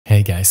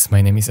Hey guys,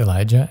 my name is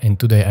Elijah and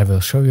today I will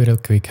show you real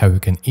quick how you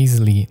can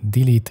easily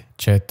delete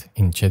chat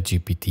in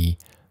ChatGPT.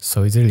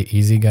 So it's really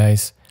easy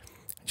guys,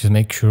 just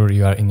make sure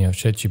you are in your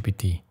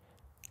ChatGPT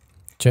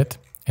chat,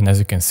 and as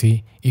you can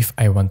see, if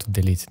I want to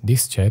delete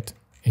this chat,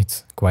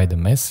 it's quite a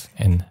mess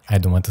and I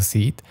don't want to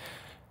see it.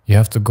 You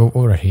have to go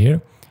over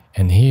here,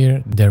 and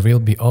here there will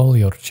be all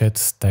your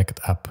chats stacked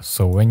up.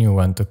 So when you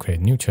want to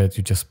create new chat,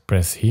 you just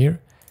press here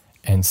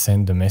and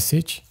send the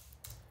message,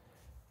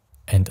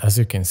 and as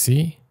you can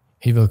see,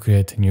 it will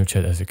create a new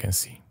chat as you can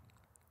see.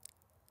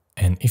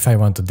 And if I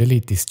want to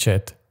delete this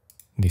chat,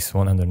 this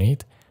one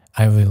underneath,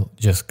 I will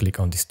just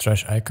click on this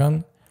trash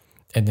icon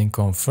and then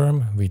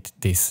confirm with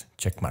this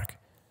check mark.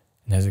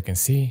 And as you can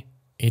see,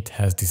 it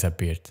has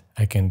disappeared.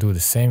 I can do the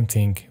same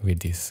thing with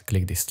this,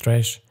 click this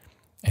trash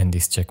and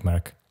this check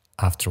mark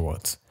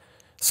afterwards.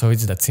 So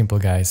it's that simple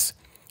guys.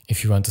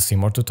 If you want to see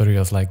more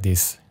tutorials like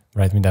this,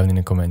 write me down in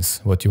the comments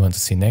what you want to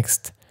see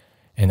next.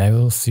 And I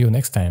will see you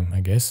next time,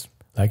 I guess.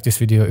 Like this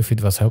video if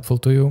it was helpful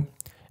to you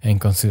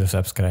and consider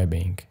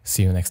subscribing.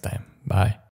 See you next time. Bye.